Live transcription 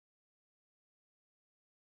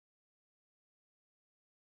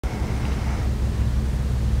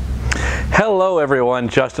Hello everyone,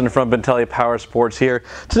 Justin from Bintelli Powersports here.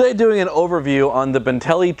 Today doing an overview on the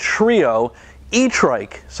Bintelli Trio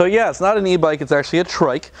e-trike. So yeah, it's not an e-bike, it's actually a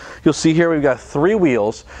trike. You'll see here we've got 3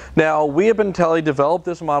 wheels. Now we at Bintelli developed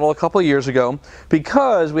this model a couple of years ago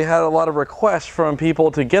because we had a lot of requests from people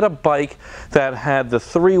to get a bike that had the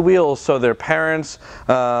 3 wheels so their parents,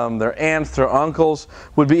 their aunts, their uncles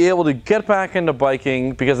would be able to get back into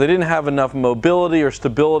biking because they didn't have enough mobility or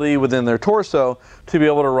stability within their torso to be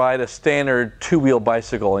able to ride a standard 2-wheel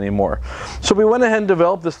bicycle anymore. So we went ahead and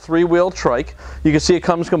developed this 3-wheel trike. You can see it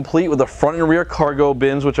comes complete with the front and rear cargo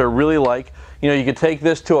bins, which I really like. You know, you could take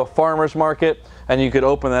this to a farmer's market and you could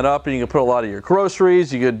open that up and you could put a lot of your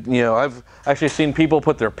groceries. You could, you know, I've actually seen people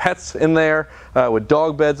put their pets in there with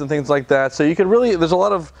dog beds and things like that. So you could really, there's a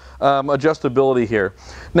lot of adjustability here.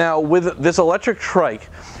 Now with this electric trike,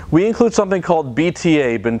 we include something called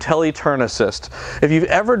BTA, Bintelli Turn Assist. If you've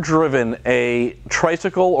ever driven a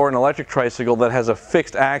tricycle or an electric tricycle that has a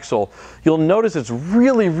fixed axle, you'll notice it's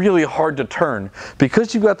really, really hard to turn.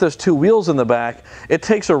 Because you've got those 2 wheels in the back, it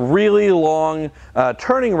takes a really long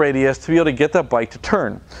turning radius to be able to get that bike to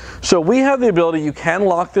turn. So we have the ability, you can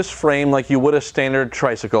lock this frame like you would a standard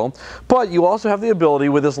tricycle, but you also have the ability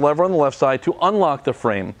with this lever on the left side to unlock the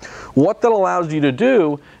frame. What that allows you to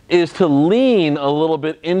do is to lean a little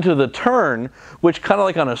bit into the turn, which kind of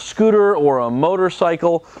like on a scooter or a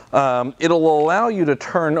motorcycle, it'll allow you to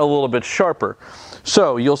turn a little bit sharper.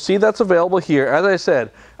 So you'll see that's available here. As I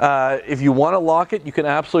said, if you want to lock it, you can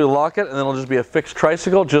absolutely lock it and then it'll just be a fixed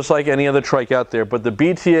tricycle just like any other trike out there. But the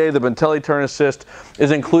BTA, the Bintelli Turn Assist,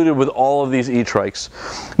 is included with all of these e-trikes.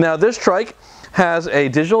 Now this trike has a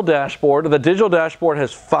digital dashboard. The digital dashboard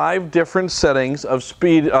has 5 different settings of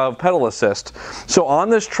speed of pedal assist. So on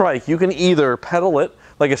this trike, you can either pedal it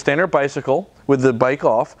like a standard bicycle with the bike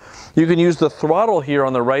off. You can use the throttle here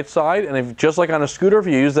on the right side, and if just like on a scooter, if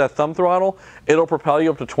you use that thumb throttle, it'll propel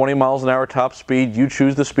you up to 20 miles an hour top speed. You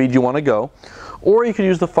choose the speed you want to go. Or you can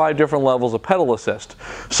use the 5 different levels of pedal assist.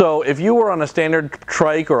 So if you were on a standard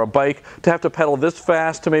trike or a bike to have to pedal this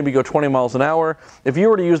fast to maybe go 20 miles an hour, if you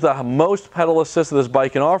were to use the most pedal assist that this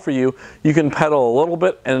bike can offer you, you can pedal a little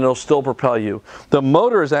bit and it'll still propel you. The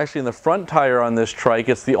motor is actually in the front tire on this trike.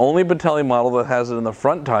 It's the only Bintelli model that has it in the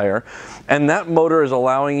front tire, and that motor is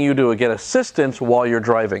allowing you to get assistance while you're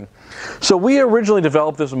driving. So we originally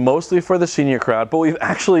developed this mostly for the senior crowd, but we've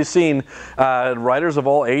actually seen riders of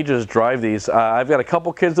all ages drive these. I've got a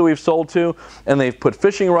couple kids that we've sold to, and they've put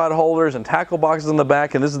fishing rod holders and tackle boxes in the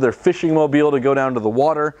back, and this is their fishing mobile to go down to the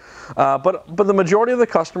water. But the majority of the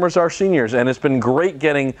customers are seniors, and it's been great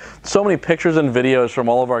getting so many pictures and videos from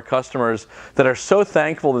all of our customers that are so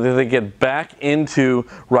thankful that they get back into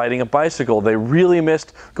riding a bicycle. They really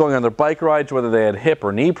missed going on their bike rides, whether they had hip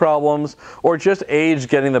or knee problems, or just age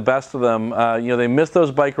getting the best of them. You know, they miss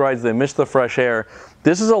those bike rides, they miss the fresh air.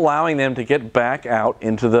 This is allowing them to get back out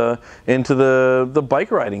into the bike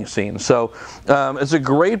riding scene. So it's a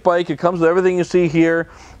great bike. It comes with everything you see here.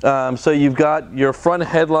 So you've got your front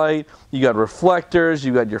headlight, you got reflectors,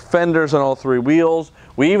 you got your fenders on all 3 wheels.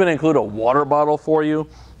 We even include a water bottle for you.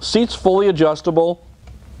 Seats fully adjustable,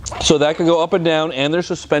 so that can go up and down, and there's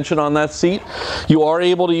suspension on that seat. You are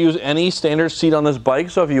able to use any standard seat on this bike,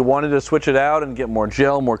 so if you wanted to switch it out and get more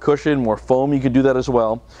gel, more cushion, more foam, you could do that as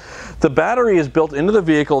well. The battery is built into the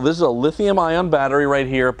vehicle. This is a lithium-ion battery right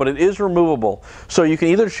here, but it is removable. So you can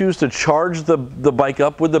either choose to charge the bike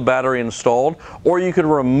up with the battery installed, or you could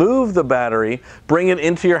remove the battery, bring it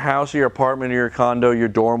into your house or your apartment or your condo, your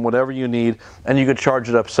dorm, whatever you need, and you could charge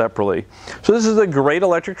it up separately. So this is a great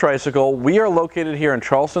electric tricycle. We are located here in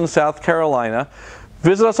Charleston, South Carolina.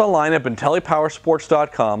 Visit us online at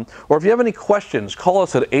bintellipowersports.com, or if you have any questions, call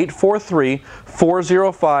us at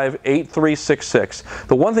 843-405-8366.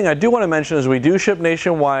 The one thing I do want to mention is we do ship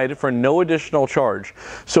nationwide for no additional charge.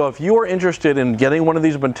 So if you are interested in getting one of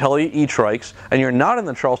these Bintelli e-trikes and you're not in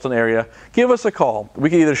the Charleston area, give us a call. We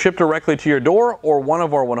can either ship directly to your door, or one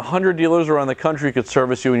of our 100 dealers around the country could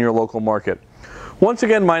service you in your local market. Once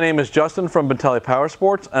again, my name is Justin from Bintelli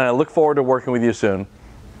Powersports, and I look forward to working with you soon.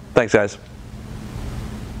 Thanks, guys.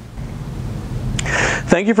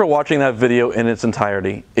 Thank you for watching that video in its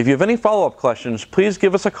entirety. If you have any follow-up questions, please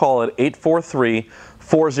give us a call at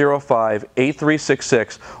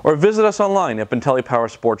 843-405-8366 or visit us online at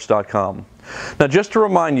bintellipowersports.com. Now, just to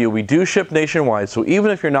remind you, we do ship nationwide, so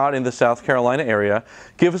even if you're not in the South Carolina area,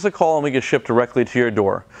 give us a call and we can ship directly to your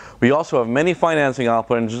door. We also have many financing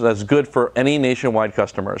options that's good for any nationwide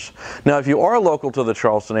customers. Now, if you are local to the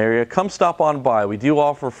Charleston area, come stop on by. We do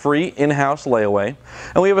offer free in-house layaway,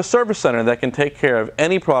 and we have a service center that can take care of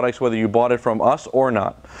any products, whether you bought it from us or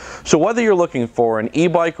not. So whether you're looking for an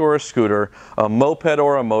e-bike or a scooter, a moped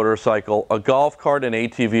or a motorcycle, a golf cart, an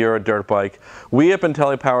ATV, or a dirt bike, we at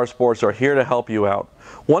Bintelli Powersports are here to help you out.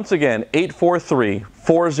 Once again,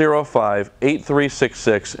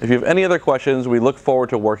 843-405-8366. If you have any other questions, we look forward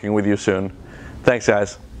to working with you soon. Thanks,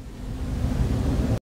 guys.